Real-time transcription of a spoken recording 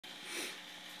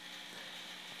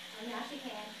Yeah, she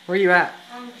can. Where are you at?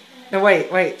 No, wait.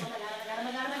 Oh my god, oh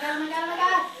my god, oh my god, oh my god, oh my god, oh my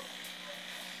god.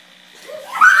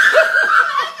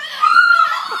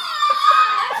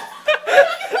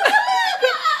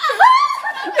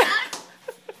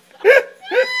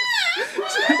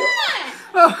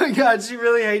 Oh my god, she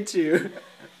really hates you.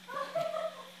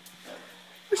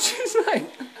 She's like...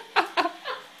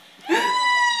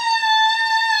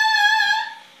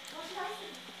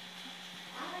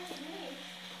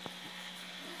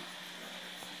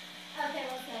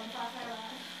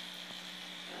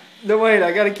 No, wait,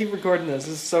 I gotta keep recording this.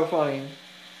 This is so funny.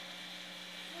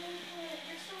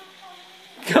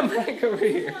 Come back over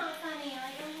here.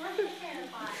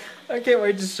 I can't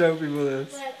wait to show people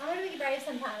this. Look, I'm gonna make you brave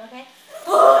sometime, okay?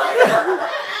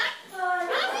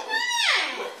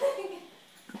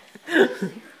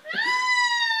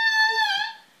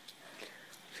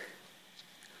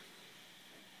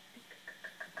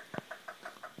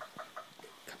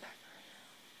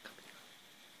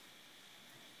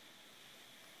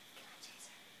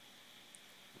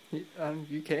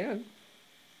 You can.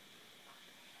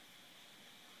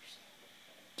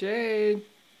 Jade.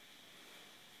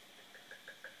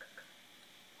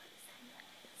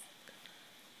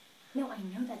 No, I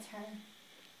know that's her.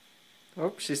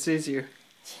 Oh, she sees you.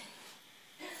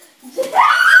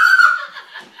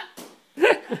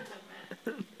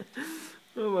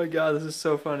 Oh my god, this is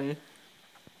so funny.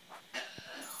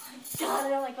 God, I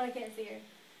don't like when I can't see her.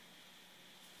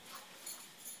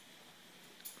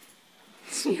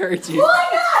 She heard you. Oh my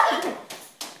god!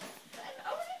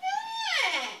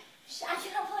 I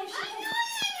cannot believe she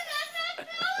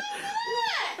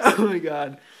Oh my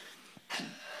god.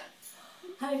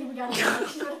 How did we got her?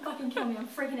 She's gonna fucking kill me. I'm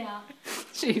freaking out.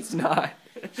 She's not.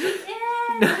 She is!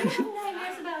 I have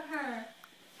nightmares about her.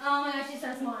 Oh my gosh, she's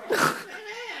so smart.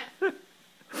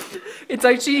 It's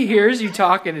like she hears you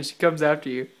talking and she comes after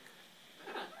you.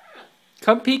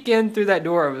 Come peek in through that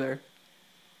door over there.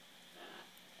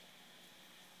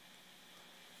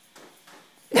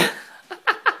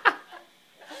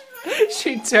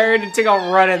 She turned and took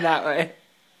off running that way.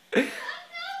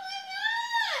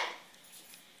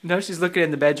 No, she's looking in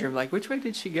the bedroom like, which way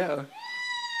did she go?